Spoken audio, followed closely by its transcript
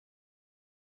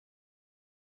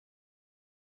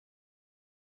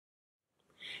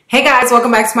Hey guys,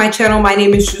 welcome back to my channel. My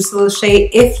name is Drusilla Shay.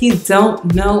 If you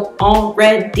don't know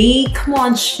already, come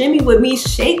on, shimmy with me,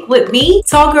 shake with me.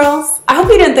 Tall girls, I hope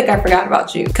you didn't think I forgot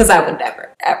about you, because I would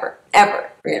never, ever, ever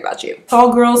forget about you.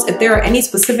 Tall girls, if there are any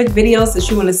specific videos that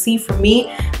you want to see from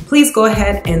me, please go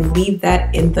ahead and leave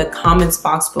that in the comments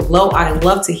box below. I'd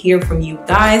love to hear from you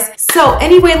guys. So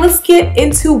anyway, let's get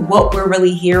into what we're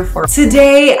really here for.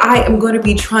 Today, I am going to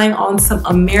be trying on some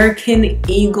American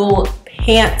Eagle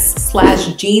pants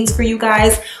 / jeans for you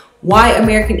guys. Why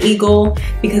American Eagle?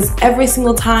 Because every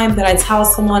single time that I tell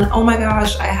someone, oh my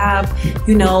gosh, I have,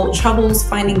 troubles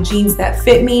finding jeans that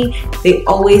fit me, they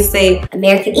always say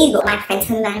American Eagle. My friend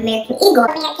told me about American Eagle.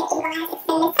 American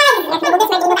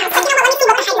Eagle has extended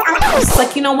sizes. It's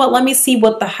like, you know what, let me see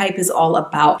what the hype is all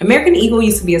about. American Eagle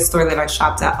used to be a store that I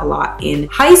shopped at a lot in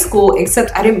high school,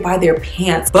 except I didn't buy their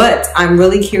pants, but I'm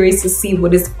really curious to see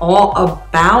what it's all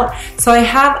about. So I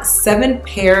have 7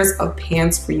 pairs of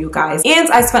pants for you guys, and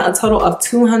I spent a total of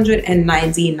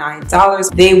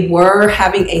 $299. They were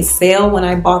having a sale when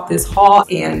I bought this haul,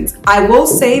 and I will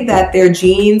say that their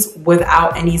jeans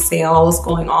without any sales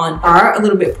going on are a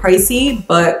little bit pricey,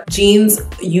 but jeans,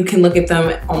 you can look at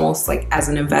them almost like as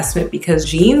an investment, because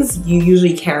jeans you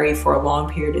usually carry for a long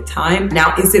period of time.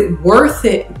 Now, is it worth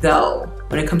it though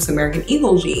when it comes to American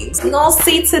Eagle jeans? We're gonna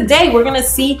see today. We're gonna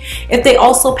see if they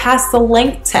also pass the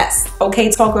length test.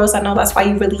 Okay, tall girls, I know that's why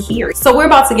you're really here. So we're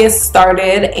about to get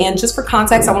started, and just for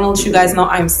context, I want to let you guys know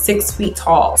I'm 6 feet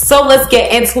tall. So let's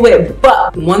get into it,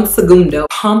 but one segundo,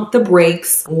 pump the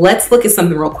brakes. Let's look at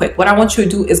something real quick. What I want you to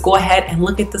do is go ahead and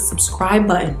look at the subscribe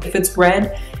button. If it's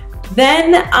red,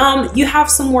 then you have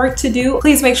some work to do.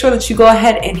 Please make sure that you go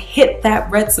ahead and hit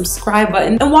that red subscribe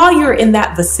button. And while you're in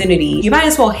that vicinity, you might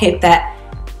as well hit that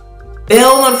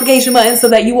bell notification button so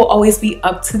that you will always be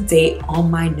up to date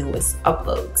on my newest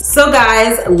uploads. So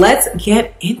guys, let's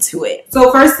get into it.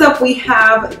 So first up, we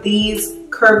have these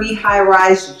curvy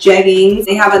high-rise jeggings.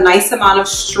 They have a nice amount of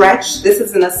stretch. This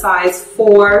is in a size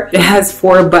 4. It has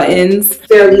 4 buttons,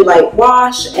 fairly light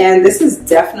wash, and this is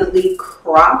definitely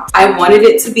cropped. I wanted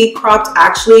it to be cropped.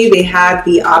 Actually, they had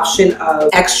the option of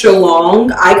extra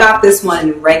long. I got this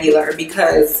one regular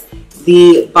because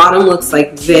the bottom looks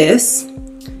like this,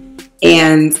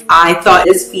 and I thought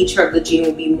this feature of the jean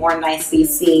would be more nicely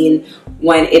seen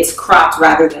when it's cropped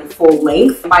rather than full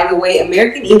length. By the way,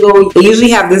 American Eagle, they usually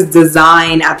have this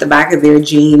design at the back of their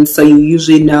jeans, so you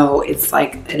usually know it's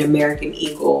like an American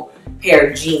Eagle pair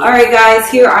of jeans. All right guys,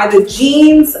 here are the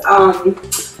jeans.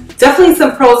 Definitely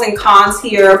some pros and cons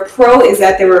here. Pro is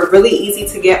that they were really easy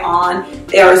to get on.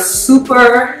 They are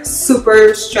super,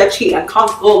 super stretchy and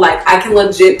comfortable. Like, I can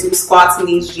legit do squats in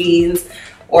these jeans,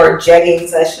 or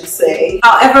jeggings, I should say.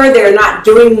 However, they're not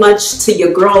doing much to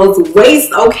your girl's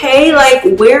waist, okay?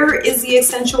 Like, where is the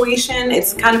accentuation?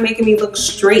 It's kind of making me look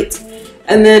straight.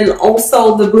 And then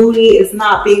also the booty is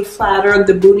not being flattered.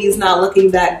 The booty is not looking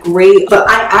that great. But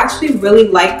I actually really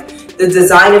like the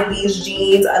design of these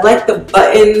jeans. I like the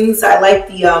buttons. I like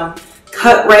the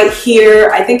cut right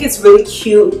here. I think it's really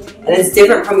cute, and it's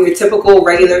different from your typical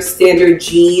regular standard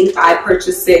jean. I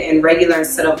purchased it in regular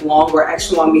instead of long or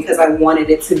extra long because I wanted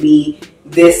it to be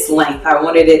this length. I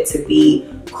wanted it to be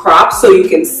cropped so you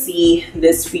can see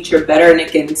this feature better and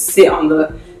it can sit on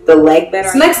the leg better.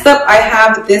 So next up, I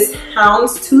have this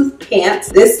houndstooth pant.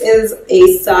 This is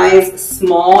a size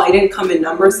small. It didn't come in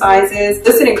number sizes.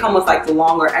 This didn't come with like the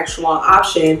long or extra long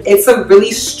option. It's a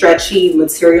really stretchy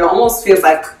material, almost feels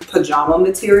like pajama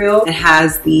material. It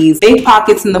has these big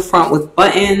pockets in the front with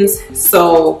buttons,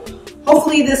 so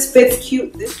hopefully this fits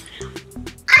cute.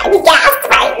 I'm gassed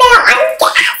right now. I'm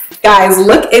gassed. Guys,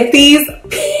 look at these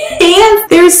pants.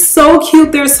 They're so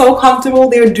cute. They're so comfortable.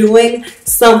 They're doing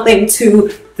something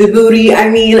to the booty. I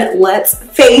mean, let's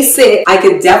face it. I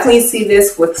could definitely see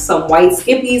this with some white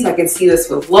skippies. I can see this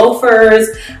with loafers.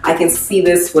 I can see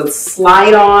this with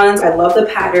slide-ons. I love the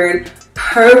pattern.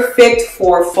 Perfect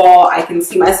for fall. I can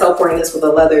see myself wearing this with a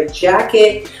leather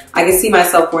jacket. I can see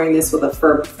myself wearing this with a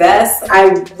fur vest.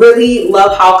 I really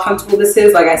love how comfortable this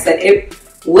is. Like I said, it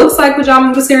looks like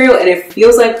pajama material and it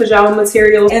feels like pajama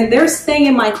material, and they're staying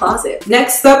in my closet.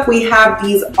 Next up, we have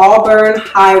these Auburn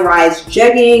high-rise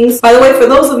jeggings. By the way, for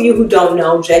those of you who don't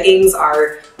know, jeggings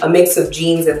are a mix of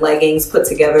jeans and leggings put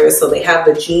together, so they have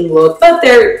the jean look, but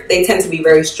they tend to be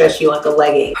very stretchy like a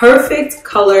legging. Perfect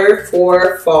color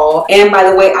for fall. And by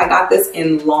the way, I got this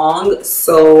in long,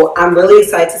 so I'm really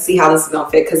excited to see how this is gonna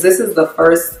fit, because this is the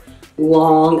first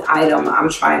long item I'm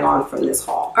trying on from this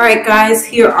haul. All right guys,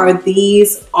 here are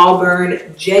these Auburn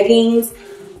jeggings.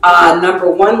 Number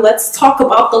one, let's talk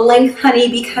about the length, honey,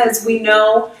 because we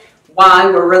know why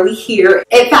we're really here.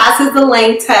 It passes the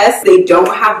length test. They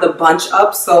don't have the bunch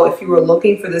up, so if you were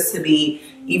looking for this to be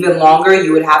even longer,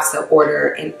 you would have to order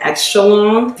an extra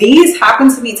long. These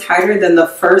happen to be tighter than the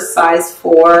first size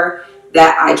 4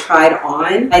 that I tried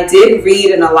on. I did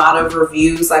read in a lot of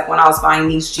reviews, like when I was buying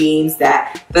these jeans,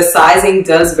 that the sizing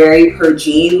does vary per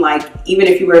jean. Like even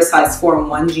if you wear a size 4 in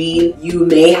one jean, you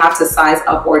may have to size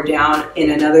up or down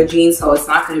in another jean, so it's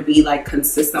not going to be like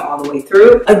consistent all the way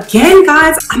through. Again,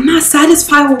 guys, I'm not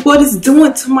satisfied with what it's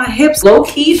doing to my hips.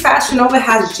 Low-key, Fashion Nova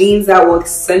has jeans that will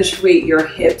accentuate your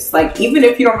hips. Like even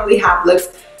if you don't really have lips,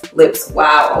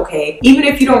 wow, okay, even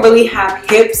if you don't really have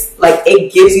hips, like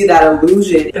it gives you that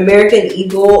illusion. American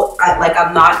Eagle,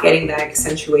 I'm not getting that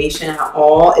accentuation at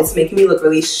all. It's making me look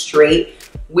really straight,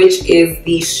 which is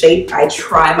the shape I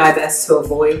try my best to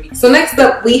avoid. So next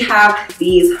up, we have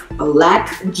these black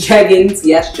jeggings.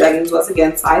 Yes, jeggings, once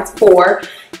again, size 4.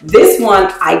 This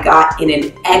one I got in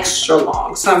an extra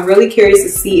long. So I'm really curious to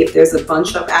see if there's a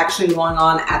bunch of action going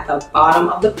on at the bottom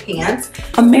of the pants.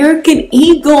 American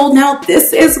Eagle, now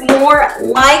this is more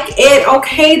like it,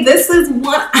 okay? This is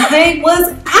what I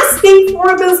was asking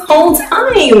for this whole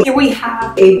time. Here we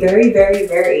have a very, very,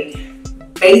 very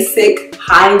basic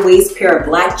high waist pair of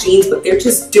black jeans, but they're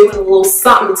just doing a little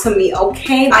something to me,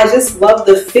 okay? I just love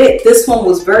the fit. This one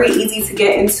was very easy to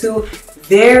get into,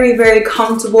 very, very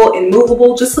comfortable and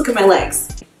movable. Just look at my legs.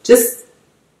 Just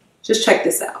check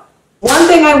this out. One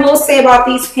thing I will say about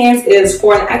these pants is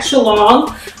for an extra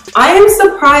long, I am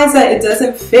surprised that it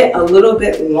doesn't fit a little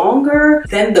bit longer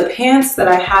than the pants that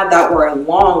I had that were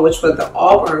long, which were the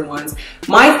Auburn ones.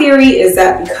 My theory is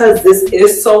that because this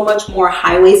is so much more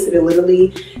high-waisted, it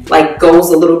literally like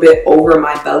goes a little bit over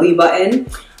my belly button.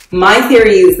 My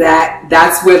theory is that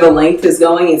that's where the length is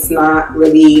going. It's not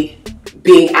really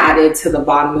being added to the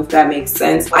bottom, if that makes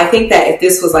sense. I think that if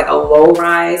this was like a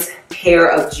low-rise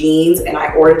pair of jeans and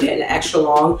I ordered it in extra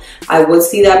long, I would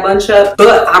see that bunch up.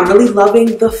 But I'm really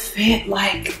loving the fit.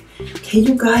 Like, can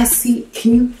you guys see?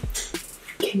 Can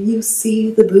you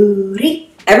see the booty?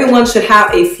 Everyone should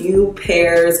have a few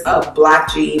pairs of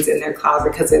black jeans in their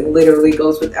closet because it literally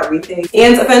goes with everything.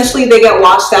 And eventually they get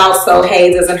washed out, so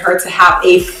hey, it doesn't hurt to have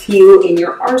a few in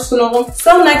your arsenal.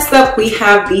 So next up, we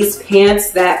have these pants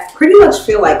that pretty much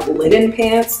feel like linen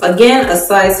pants. Again, a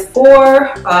size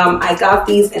 4. I got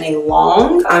these in a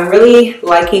long. I'm really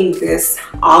liking this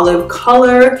olive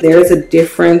color. There's a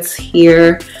difference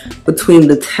here between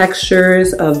the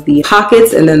textures of the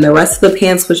pockets and then the rest of the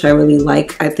pants, which I really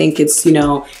like. I think it's, you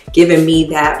know, giving me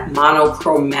that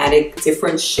monochromatic,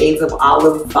 different shades of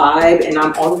olive vibe, and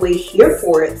I'm all the way here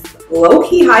for it.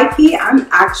 Low-key, high-key, I'm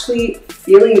actually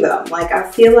feeling them. Like,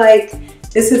 I feel like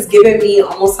this is giving me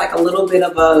almost like a little bit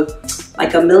of a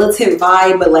militant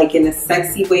vibe, but like in a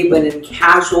sexy way, but in a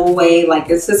casual way. Like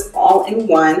it's just all in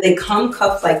one. They come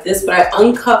cuffed like this, but I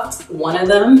uncuffed one of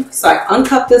them. So I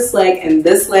uncuffed this leg and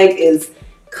this leg is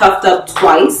cuffed up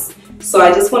twice. So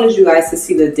I just wanted you guys to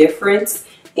see the difference.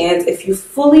 And if you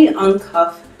fully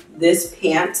uncuff this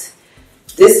pant,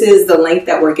 this is the length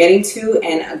that we're getting to.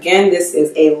 And again, this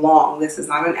is a long. This is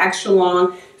not an extra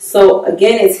long. So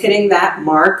again, it's hitting that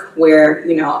mark where,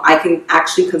 you know, I can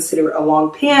actually consider it a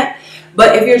long pant.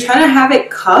 But if you're trying to have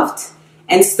it cuffed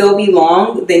and still be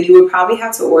long, then you would probably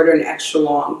have to order an extra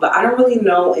long. But I don't really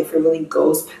know if it really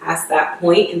goes past that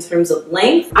point in terms of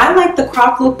length. I like the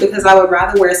crop look because I would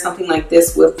rather wear something like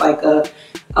this with like a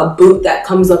boot that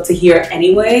comes up to here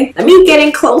anyway. Let me get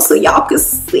in closer, y'all can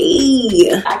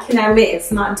see. I can admit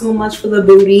it's not doing much for the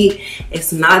booty.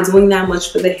 It's not doing that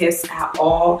much for the hips at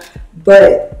all.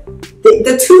 But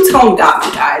the two-tone got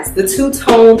me, guys. The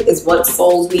two-tone is what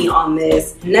sold me on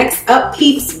this. Next up,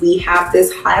 peeps, we have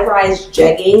this high-rise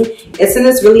jegging. It's in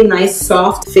this really nice,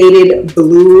 soft, faded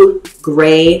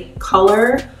blue-gray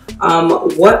color.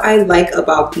 What I like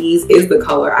about these is the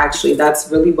color, actually. That's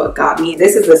really what got me.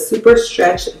 This is a super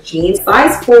stretch jean,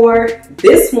 size 4.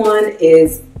 This one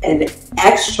is an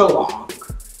extra long.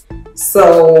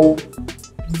 So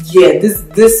yeah,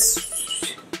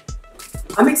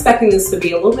 I'm expecting this to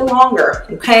be a little bit longer,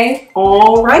 okay?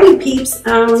 Alrighty, peeps.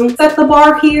 Set the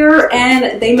bar here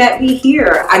and they met me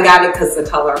here. I got it because of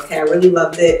the color, okay? I really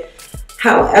loved it.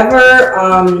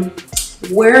 However,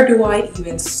 where do I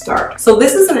even start? So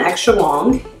this is an extra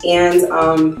long and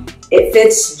it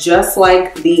fits just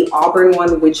like the Auburn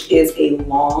one, which is a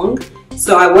long.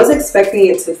 So I was expecting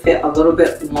it to fit a little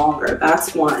bit longer.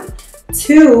 That's one.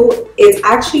 2, it's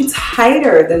actually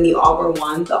tighter than the Auburn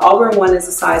one. The Auburn one is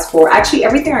a size 4. Actually,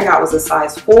 everything I got was a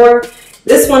size 4.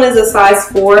 This one is a size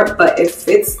 4, but it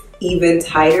fits even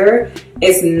tighter.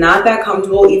 It's not that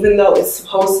comfortable, even though it's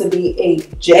supposed to be a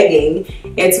jegging.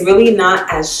 It's really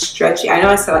not as stretchy. I know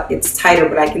I said it's tighter,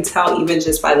 but I can tell even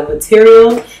just by the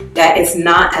material that it's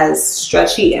not as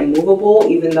stretchy and movable,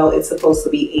 even though it's supposed to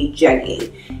be a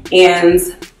jegging.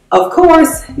 And of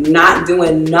course, not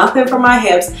doing nothing for my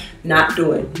hips, not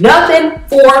doing nothing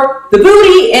for the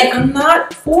booty, and I'm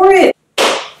not for it.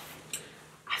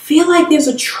 I feel like there's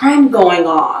a trend going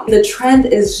on. The trend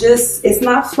is just, it's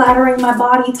not flattering my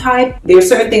body type. There are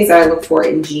certain things that I look for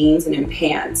in jeans and in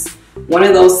pants. One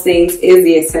of those things is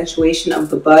the accentuation of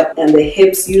the butt and the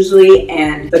hips usually,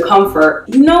 and the comfort.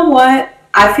 You know what?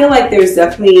 I feel like there's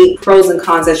definitely pros and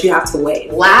cons that you have to weigh.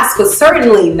 Last but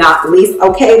certainly not least,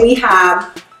 okay, we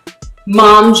have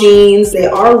mom jeans. They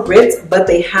are ripped, but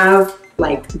they have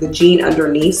like the jean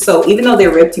underneath. So even though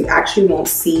they're ripped, you actually won't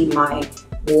see my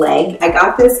leg. I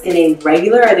got this in a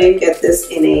regular. I didn't get this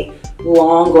in a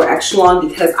long or extra long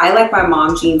because I like my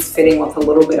mom jeans fitting with a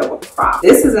little bit of a crop.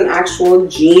 This is an actual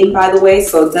jean, by the way,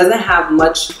 so it doesn't have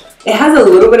much. It has a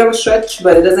little bit of a stretch,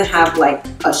 but it doesn't have like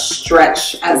a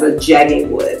stretch as a jegging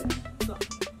would.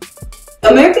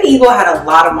 American Eagle had a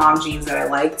lot of mom jeans that I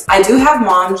liked. I do have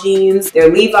mom jeans.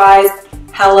 They're Levi's,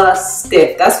 hella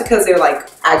stiff. That's because they're like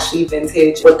actually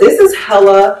vintage. But this is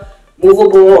hella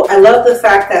movable. I love the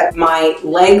fact that my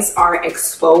legs aren't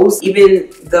exposed, even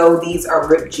though these are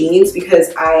ripped jeans,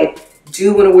 because I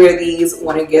do want to wear these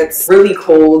when it gets really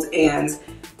cold and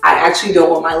I actually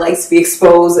don't want my legs to be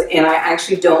exposed, and I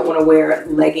actually don't want to wear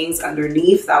leggings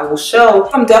underneath that will show.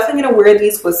 I'm definitely going to wear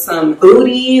these with some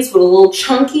booties, with a little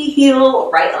chunky heel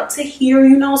right up to here,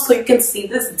 you know, so you can see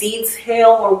this detail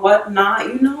or whatnot,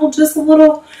 you know, just a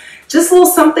little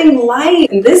something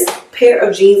light. And this pair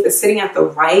of jeans is sitting at the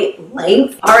right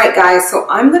length. All right, guys, so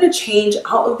I'm going to change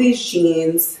out of these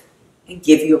jeans and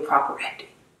give you a proper ending.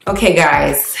 Okay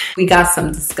guys, we got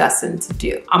some discussing to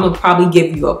do. I'm gonna probably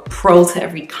give you a pro to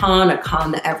every con, a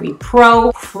con to every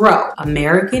pro.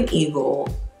 American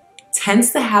Eagle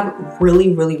tends to have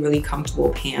really comfortable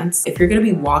pants. If you're gonna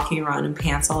be walking around in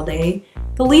pants all day,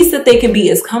 the least that they can be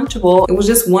is comfortable. It was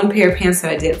just one pair of pants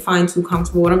that I didn't find too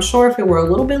comfortable, and I'm sure if it were a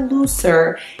little bit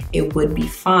looser, it would be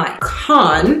fine.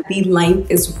 Con, the length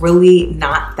is really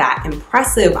not that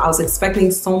impressive. I was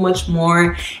expecting so much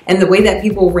more, and the way that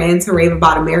people rant and rave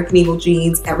about American Eagle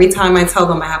jeans, every time I tell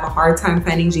them I have a hard time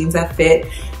finding jeans that fit,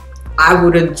 I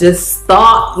would have just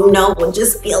thought, you know, would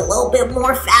just be a little bit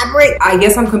more fabric. I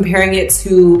guess I'm comparing it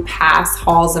to past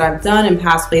hauls that I've done and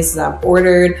past places I've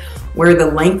ordered where the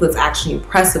length was actually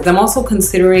impressive. I'm also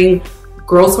considering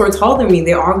girls who are taller than me.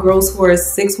 There are girls who are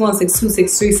 6'1", 6'2",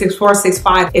 6'3", 6'4",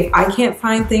 6'5". If I can't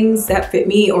find things that fit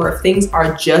me, or if things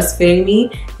are just fitting me,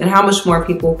 then how much more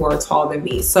people who are taller than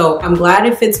me? So I'm glad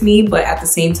it fits me, but at the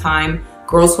same time,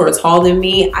 girls who are taller than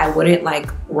me, I wouldn't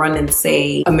like run and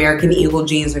say American Eagle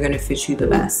jeans are gonna fit you the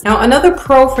best. Now, another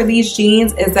pro for these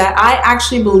jeans is that I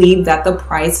actually believe that the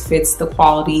price fits the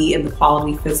quality and the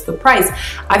quality fits the price.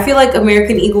 I feel like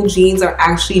American Eagle jeans are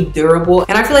actually durable,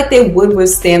 and I feel like they would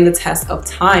withstand the test of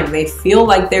time. They feel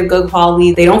like they're good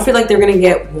quality. They don't feel like they're gonna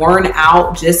get worn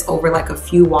out just over like a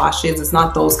few washes. It's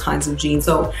not those kinds of jeans.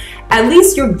 So at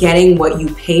least you're getting what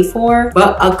you pay for.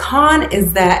 But a con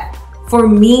is that for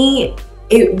me,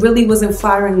 it really wasn't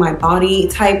flattering my body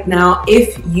type. Now,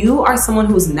 if you are someone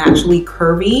who's naturally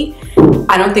curvy,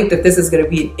 I don't think that this is gonna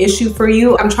be an issue for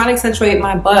you. I'm trying to accentuate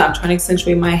my butt, I'm trying to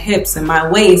accentuate my hips and my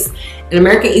waist, and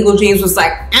American Eagle jeans was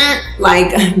like,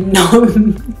 no,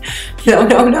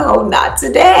 not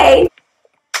today.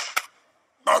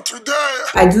 Not today.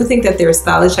 I do think that they're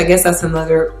stylish. I guess that's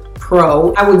another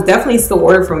pro. I would definitely still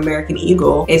order from American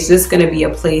Eagle. It's just gonna be a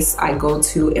place I go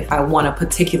to if I want a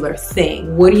particular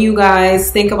thing. What do you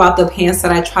guys think about the pants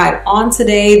that I tried on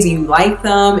today? Do you like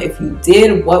them? If you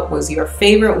did, what was your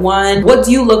favorite one? What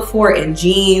do you look for in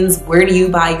jeans? Where do you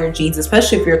buy your jeans,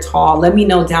 especially if you're tall? Let me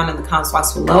know down in the comments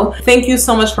box below. Thank you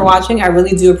so much for watching. I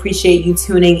really do appreciate you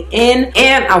tuning in,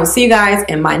 and I will see you guys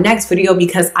in my next video,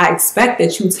 because I expect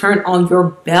that you turn on your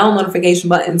bell notification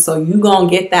button so you gonna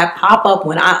get that pop-up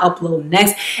when I upload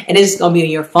next, and it's just gonna be on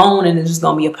your phone, and it's just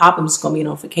gonna be a pop-up, it's gonna be a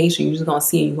notification. You're just gonna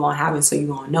see it, you're gonna have it, so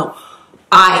you're gonna know.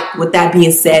 All right, with that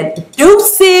being said,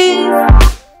 deuces.